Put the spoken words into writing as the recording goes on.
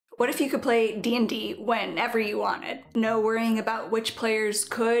What if you could play D&D whenever you wanted? No worrying about which players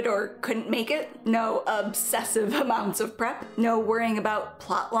could or couldn't make it? No obsessive amounts of prep? No worrying about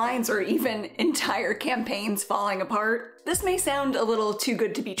plot lines or even entire campaigns falling apart? This may sound a little too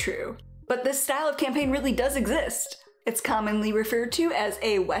good to be true, but this style of campaign really does exist. It's commonly referred to as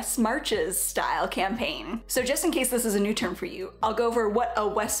a West Marches style campaign. So just in case this is a new term for you, I'll go over what a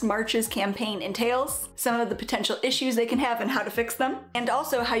West Marches campaign entails, some of the potential issues they can have and how to fix them, and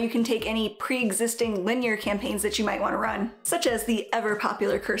also how you can take any pre-existing linear campaigns that you might want to run, such as the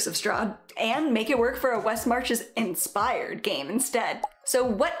ever-popular Curse of Strahd, and make it work for a West Marches inspired game instead. So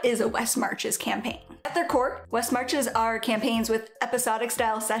what is a West Marches campaign? At their core, West Marches are campaigns with episodic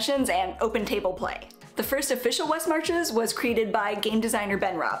style sessions and open table play. The first official West Marches was created by game designer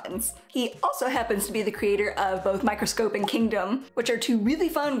Ben Robbins. He also happens to be the creator of both Microscope and Kingdom, which are two really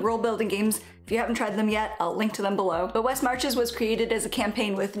fun world-building games. If you haven't tried them yet, I'll link to them below. But West Marches was created as a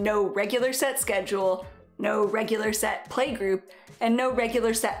campaign with no regular set schedule, no regular set playgroup, and no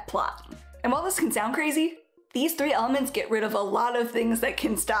regular set plot. And while this can sound crazy, these three elements get rid of a lot of things that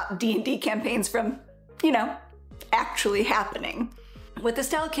can stop D&D campaigns from, actually happening. With the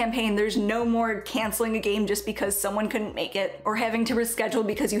style campaign, there's no more canceling a game just because someone couldn't make it, or having to reschedule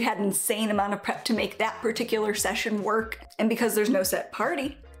because you had an insane amount of prep to make that particular session work. And because there's no set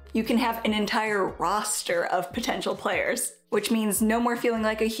party, you can have an entire roster of potential players, which means no more feeling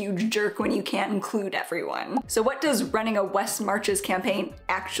like a huge jerk when you can't include everyone. So what does running a West Marches campaign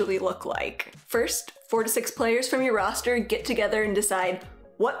actually look like? First, 4 to 6 players from your roster get together and decide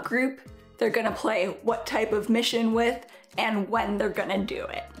what group they're gonna play what type of mission with, and when they're gonna do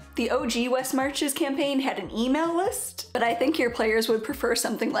it. The OG West Marches campaign had an email list, but I think your players would prefer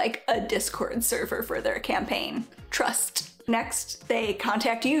something like a Discord server for their campaign. Trust. Next, they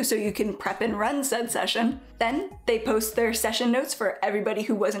contact you so you can prep and run said session. Then, they post their session notes for everybody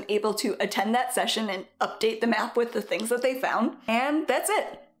who wasn't able to attend that session and update the map with the things that they found. And that's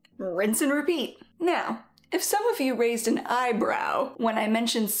it. Rinse and repeat. Now, if some of you raised an eyebrow when I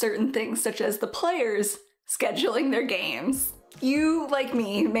mentioned certain things such as the players scheduling their games, you, like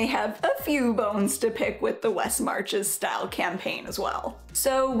me, may have a few bones to pick with the West Marches style campaign as well.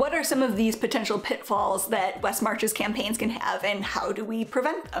 So what are some of these potential pitfalls that West Marches campaigns can have, and how do we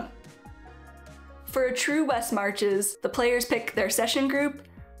prevent them? For a true West Marches, the players pick their session group,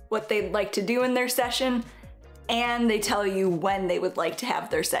 what they'd like to do in their session, and they tell you when they would like to have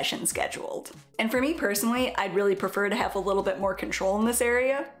their session scheduled. And for me personally, I'd really prefer to have a little bit more control in this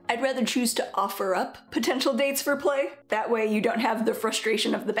area. I'd rather choose to offer up potential dates for play. That way you don't have the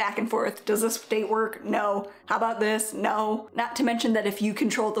frustration of the back and forth. Does this date work? No. How about this? No. Not to mention that if you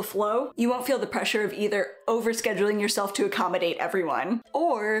control the flow, you won't feel the pressure of either overscheduling yourself to accommodate everyone,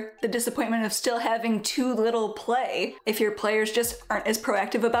 or the disappointment of still having too little play if your players just aren't as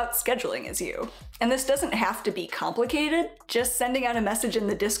proactive about scheduling as you. And this doesn't have to be complicated. Just sending out a message in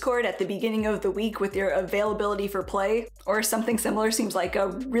the Discord at the beginning of the week with your availability for play, or something similar, seems like a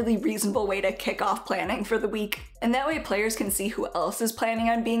really reasonable way to kick off planning for the week. And that way players can see who else is planning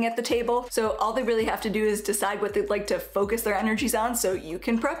on being at the table, so all they really have to do is decide what they'd like to focus their energies on so you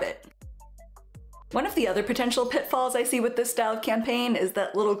can prep it. One of the other potential pitfalls I see with this style of campaign is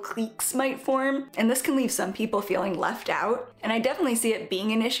that little cliques might form, and this can leave some people feeling left out. And I definitely see it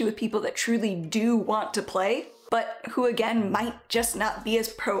being an issue with people that truly do want to play, but who again might just not be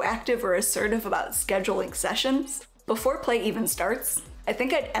as proactive or assertive about scheduling sessions. Before play even starts, I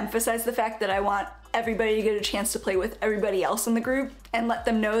think I'd emphasize the fact that I want everybody to get a chance to play with everybody else in the group, and let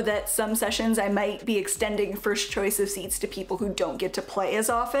them know that some sessions I might be extending first choice of seats to people who don't get to play as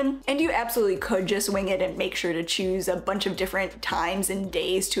often. And you absolutely could just wing it and make sure to choose a bunch of different times and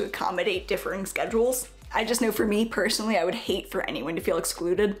days to accommodate differing schedules. I just know for me personally, I would hate for anyone to feel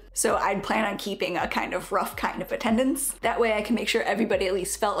excluded, so I'd plan on keeping a kind of rough kind of attendance. That way I can make sure everybody at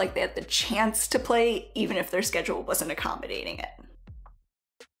least felt like they had the chance to play, even if their schedule wasn't accommodating it.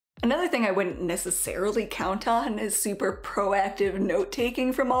 Another thing I wouldn't necessarily count on is super proactive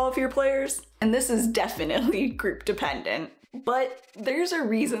note-taking from all of your players. And this is definitely group dependent, but there's a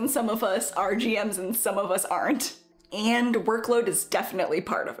reason some of us are GMs and some of us aren't. And workload is definitely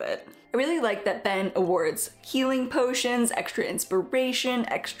part of it. I really like that Ben awards healing potions, extra inspiration,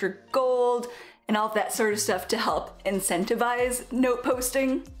 extra gold, and all of that sort of stuff to help incentivize note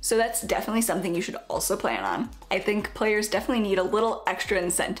posting. So that's definitely something you should also plan on. I think players definitely need a little extra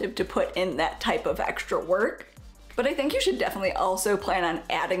incentive to put in that type of extra work. But I think you should definitely also plan on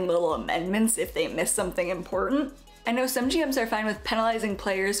adding little amendments if they miss something important. I know some GMs are fine with penalizing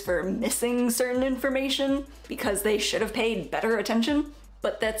players for missing certain information because they should have paid better attention.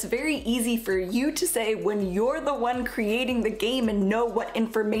 But that's very easy for you to say when you're the one creating the game and know what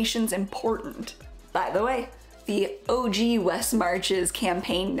information's important. By the way, the OG West Marches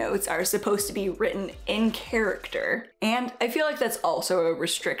campaign notes are supposed to be written in character, and I feel like that's also a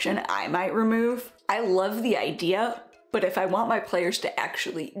restriction I might remove. I love the idea, but if I want my players to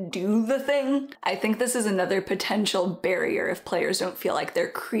actually do the thing, I think this is another potential barrier if players don't feel like they're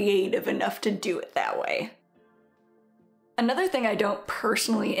creative enough to do it that way. Another thing I don't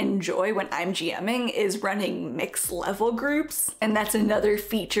personally enjoy when I'm GMing is running mixed level groups, and that's another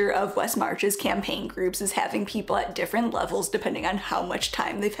feature of West March's campaign groups, is having people at different levels depending on how much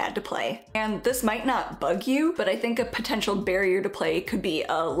time they've had to play. And this might not bug you, but I think a potential barrier to play could be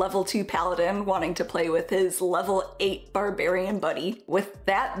a level 2 paladin wanting to play with his level 8 barbarian buddy. With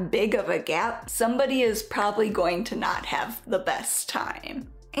that big of a gap, somebody is probably going to not have the best time.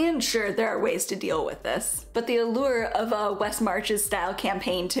 And sure, there are ways to deal with this, but the allure of a West Marches style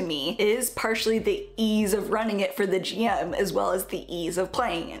campaign to me is partially the ease of running it for the GM as well as the ease of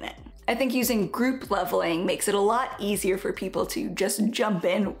playing in it. I think using group leveling makes it a lot easier for people to just jump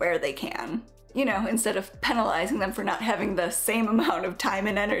in where they can. You know, instead of penalizing them for not having the same amount of time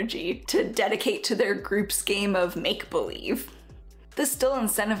and energy to dedicate to their group's game of make-believe. This still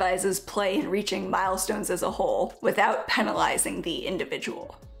incentivizes play and reaching milestones as a whole, without penalizing the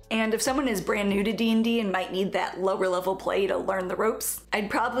individual. And if someone is brand new to D&D and might need that lower level play to learn the ropes, I'd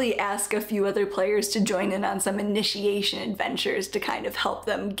probably ask a few other players to join in on some initiation adventures to kind of help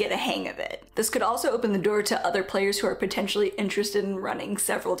them get a hang of it. This could also open the door to other players who are potentially interested in running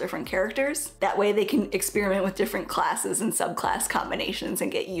several different characters. That way they can experiment with different classes and subclass combinations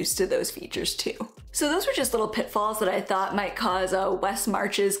and get used to those features too. So those were just little pitfalls that I thought might cause a West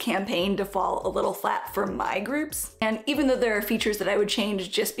Marches campaign to fall a little flat for my groups. And even though there are features that I would change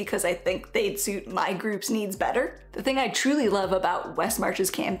just because I think they'd suit my group's needs better, the thing I truly love about West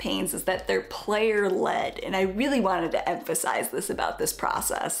Marches campaigns is that they're player-led, and I really wanted to emphasize this about this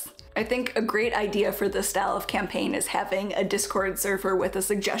process. I think a great idea for this style of campaign is having a Discord server with a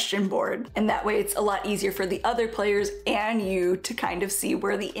suggestion board, and that way it's a lot easier for the other players and you to kind of see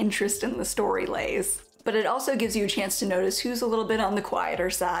where the interest in the story lays. But it also gives you a chance to notice who's a little bit on the quieter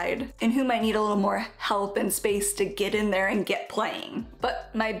side, and who might need a little more help and space to get in there and get playing.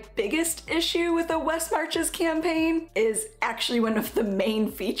 But my biggest issue with a West Marches campaign is actually one of the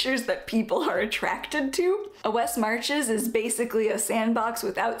main features that people are attracted to. A West Marches is basically a sandbox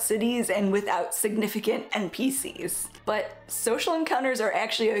without cities and without significant NPCs. But social encounters are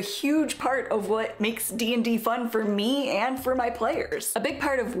actually a huge part of what makes D&D fun for me and for my players. A big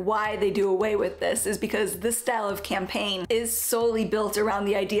part of why they do away with this is because this style of campaign is solely built around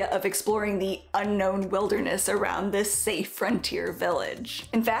the idea of exploring the unknown wilderness around this safe frontier village.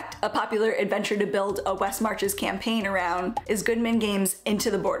 In fact, a popular adventure to build a West Marches campaign around is Goodman Games' Into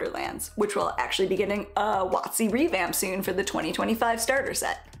the Borderlands, which will actually be getting a WotC revamp soon for the 2025 starter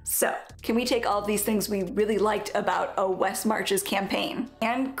set. So, can we take all of these things we really liked about a West Marches campaign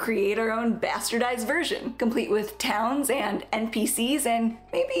and create our own bastardized version, complete with towns and NPCs and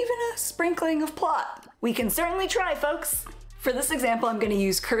maybe even a sprinkling of plot? We can certainly try, folks! For this example, I'm going to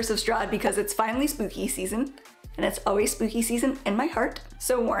use Curse of Strahd because it's finally spooky season, and it's always spooky season in my heart.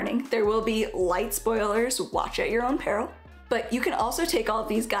 So warning, there will be light spoilers, watch at your own peril. But you can also take all of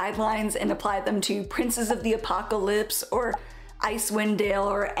these guidelines and apply them to Princes of the Apocalypse or Icewind Dale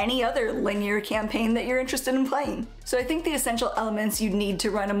or any other linear campaign that you're interested in playing. So I think the essential elements you'd need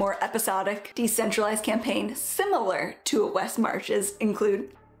to run a more episodic, decentralized campaign similar to a West Marches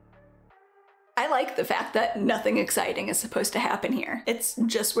include: I like the fact that nothing exciting is supposed to happen here. It's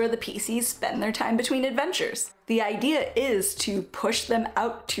just where the PCs spend their time between adventures. The idea is to push them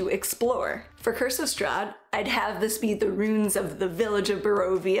out to explore. For Curse of Strahd, I'd have this be the ruins of the village of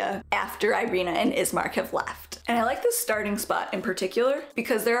Barovia after Irina and Ismark have left. And I like this starting spot in particular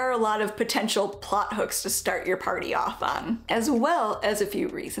because there are a lot of potential plot hooks to start your party off on, as well as a few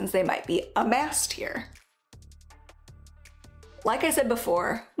reasons they might be amassed here. Like I said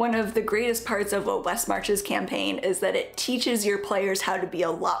before, one of the greatest parts of a West Marches campaign is that it teaches your players how to be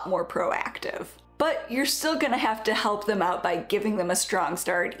a lot more proactive. But you're still gonna have to help them out by giving them a strong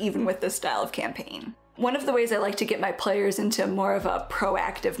start, even with this style of campaign. One of the ways I like to get my players into more of a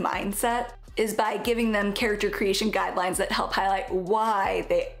proactive mindset is by giving them character creation guidelines that help highlight why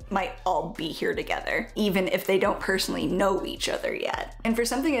they might all be here together, even if they don't personally know each other yet. And for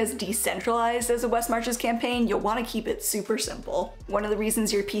something as decentralized as a West Marches campaign, you'll want to keep it super simple. One of the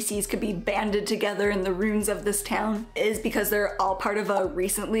reasons your PCs could be banded together in the ruins of this town is because they're all part of a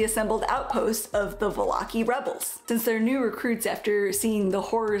recently assembled outpost of the Vallaki rebels. Since they're new recruits after seeing the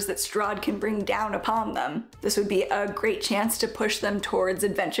horrors that Strahd can bring down upon them, this would be a great chance to push them towards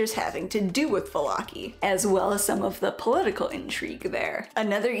adventures having to do with Vallaki, as well as some of the political intrigue there.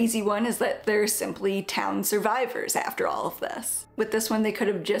 Another easy one is that they're simply town survivors after all of this. With this one, they could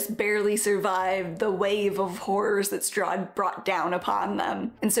have just barely survived the wave of horrors that Strahd brought down upon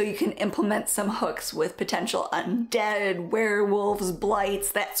them. And so you can implement some hooks with potential undead, werewolves,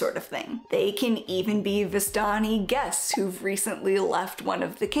 blights, that sort of thing. They can even be Vistani guests who've recently left one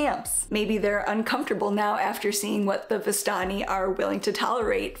of the camps. Maybe they're uncomfortable now after seeing what the Vistani are willing to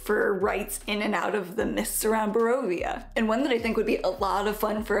tolerate for rites in and out of the mists around Barovia. And one that I think would be a lot of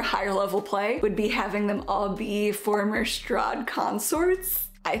fun for higher level play would be having them all be former Strahd consorts.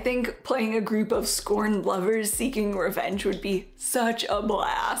 I think playing a group of scorned lovers seeking revenge would be such a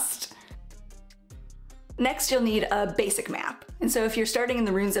blast. Next, you'll need a basic map. And so if you're starting in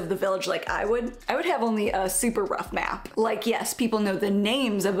the ruins of the village like I would have only a super rough map. Like, yes, people know the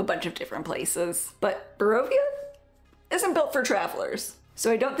names of a bunch of different places, but Barovia isn't built for travelers. So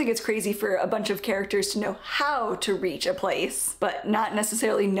I don't think it's crazy for a bunch of characters to know how to reach a place, but not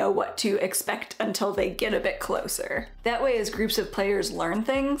necessarily know what to expect until they get a bit closer. That way, as groups of players learn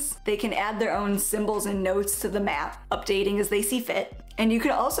things, they can add their own symbols and notes to the map, updating as they see fit. And you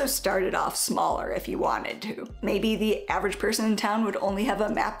can also start it off smaller if you wanted to. Maybe the average person in town would only have a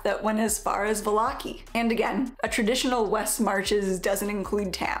map that went as far as Vallaki. And again, a traditional West Marches doesn't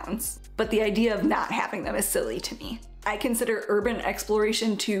include towns, but the idea of not having them is silly to me. I consider urban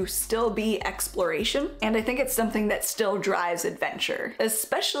exploration to still be exploration, and I think it's something that still drives adventure,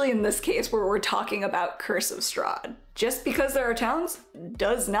 especially in this case where we're talking about Curse of Strahd. Just because there are towns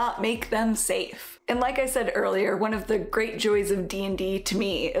does not make them safe. And like I said earlier, one of the great joys of D&D, to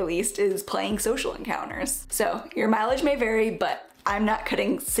me at least, is playing social encounters. So your mileage may vary, but I'm not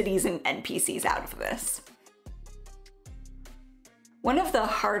cutting cities and NPCs out of this. One of the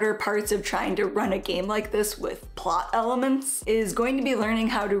harder parts of trying to run a game like this with plot elements is going to be learning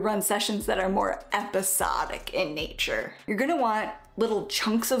how to run sessions that are more episodic in nature. You're going to want little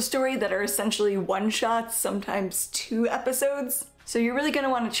chunks of story that are essentially one-shots, sometimes 2 episodes. So you're really going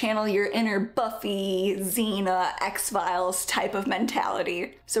to want to channel your inner Buffy, Xena, X-Files type of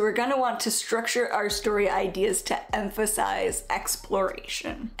mentality. So we're going to want to structure our story ideas to emphasize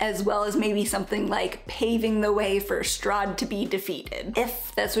exploration, as well as maybe something like paving the way for Strahd to be defeated,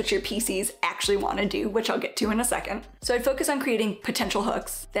 if that's what your PCs actually want to do, which I'll get to in a second. So I'd focus on creating potential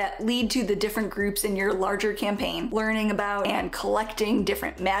hooks that lead to the different groups in your larger campaign, learning about and collecting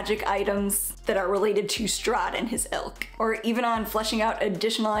different magic items that are related to Strahd and his ilk, or even on fleshing out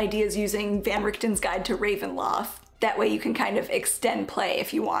additional ideas using Van Richten's Guide to Ravenloft. That way you can kind of extend play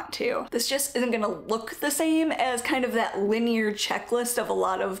if you want to. This just isn't gonna look the same as kind of that linear checklist of a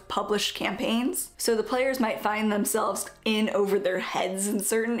lot of published campaigns. So the players might find themselves in over their heads in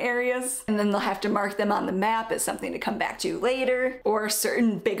certain areas, and then they'll have to mark them on the map as something to come back to later, or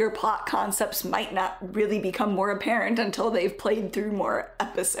certain bigger plot concepts might not really become more apparent until they've played through more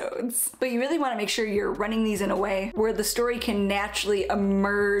episodes. But you really wanna make sure you're running these in a way where the story can naturally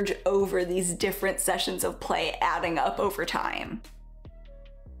emerge over these different sessions of play, adding up over time.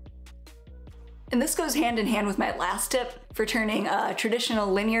 And this goes hand in hand with my last tip for turning a traditional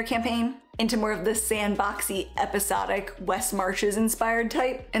linear campaign into more of the sandboxy, episodic, West Marches inspired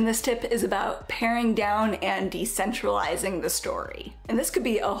type. And this tip is about paring down and decentralizing the story. And this could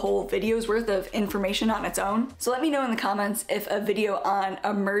be a whole video's worth of information on its own. So let me know in the comments if a video on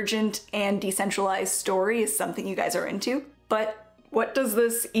emergent and decentralized story is something you guys are into. But what does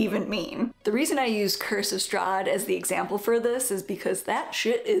this even mean? The reason I use Curse of Strahd as the example for this is because that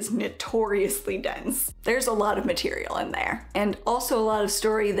shit is notoriously dense. There's a lot of material in there, and also a lot of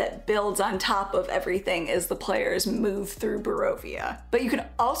story that builds on top of everything as the players move through Barovia. But you can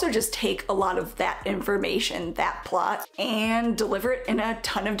also just take a lot of that information, that plot, and deliver it in a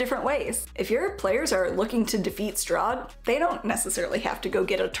ton of different ways. If your players are looking to defeat Strahd, they don't necessarily have to go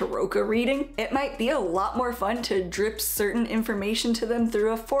get a Taroka reading. It might be a lot more fun to drip certain information to them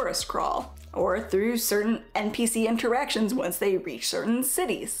through a forest crawl, or through certain NPC interactions once they reach certain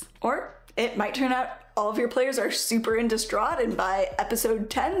cities. Or it might turn out all of your players are super into Strahd and by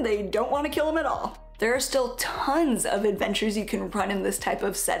episode 10 they don't want to kill him at all. There are still tons of adventures you can run in this type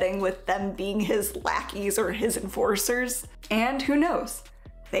of setting with them being his lackeys or his enforcers. And who knows?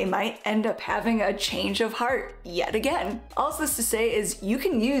 they might end up having a change of heart yet again. All this to say is you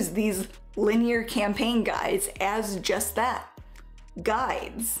can use these linear campaign guides as just that,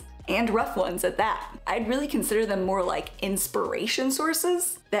 guides. And rough ones at that. I'd really consider them more like inspiration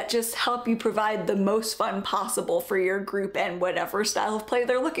sources that just help you provide the most fun possible for your group and whatever style of play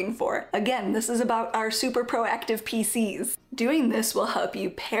they're looking for. Again, this is about our super proactive PCs. Doing this will help you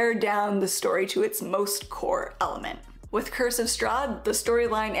pare down the story to its most core element. With Curse of Strahd, the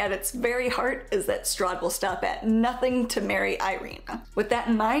storyline at its very heart is that Strahd will stop at nothing to marry Irina. With that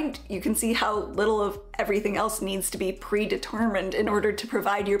in mind, you can see how little of everything else needs to be predetermined in order to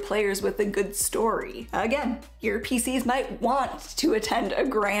provide your players with a good story. Again, your PCs might want to attend a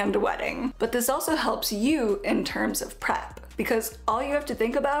grand wedding, but this also helps you in terms of prep, because all you have to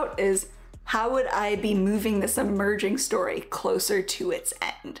think about is, how would I be moving this emerging story closer to its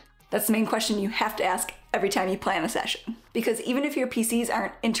end? That's the main question you have to ask every time you plan a session. Because even if your PCs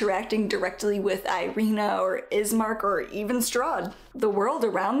aren't interacting directly with Irina or Ismark or even Strahd, the world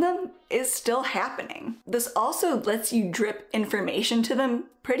around them is still happening. This also lets you drip information to them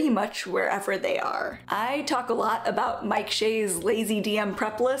pretty much wherever they are. I talk a lot about Mike Shea's lazy DM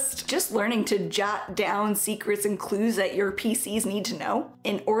prep list, just learning to jot down secrets and clues that your PCs need to know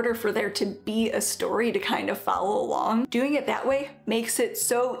in order for there to be a story to kind of follow along. Doing it that way makes it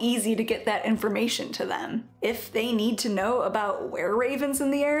so easy to get that information to them. If they need to know about were-ravens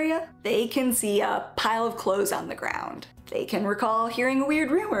in the area, they can see a pile of clothes on the ground. They can recall hearing a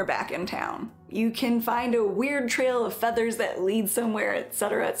weird rumor back in town. You can find a weird trail of feathers that lead somewhere,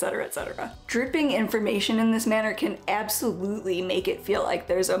 etc, etc, etc. Dripping information in this manner can absolutely make it feel like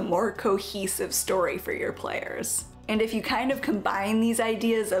there's a more cohesive story for your players. And if you kind of combine these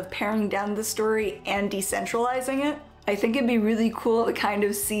ideas of paring down the story and decentralizing it, I think it'd be really cool to kind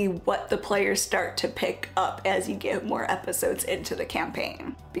of see what the players start to pick up as you get more episodes into the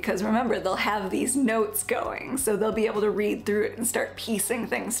campaign. Because remember, they'll have these notes going, so they'll be able to read through it and start piecing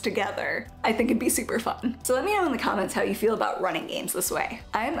things together. I think it'd be super fun. So let me know in the comments how you feel about running games this way.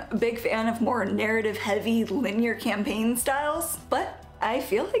 I'm a big fan of more narrative-heavy, linear campaign styles, but I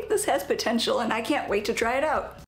feel like this has potential and I can't wait to try it out.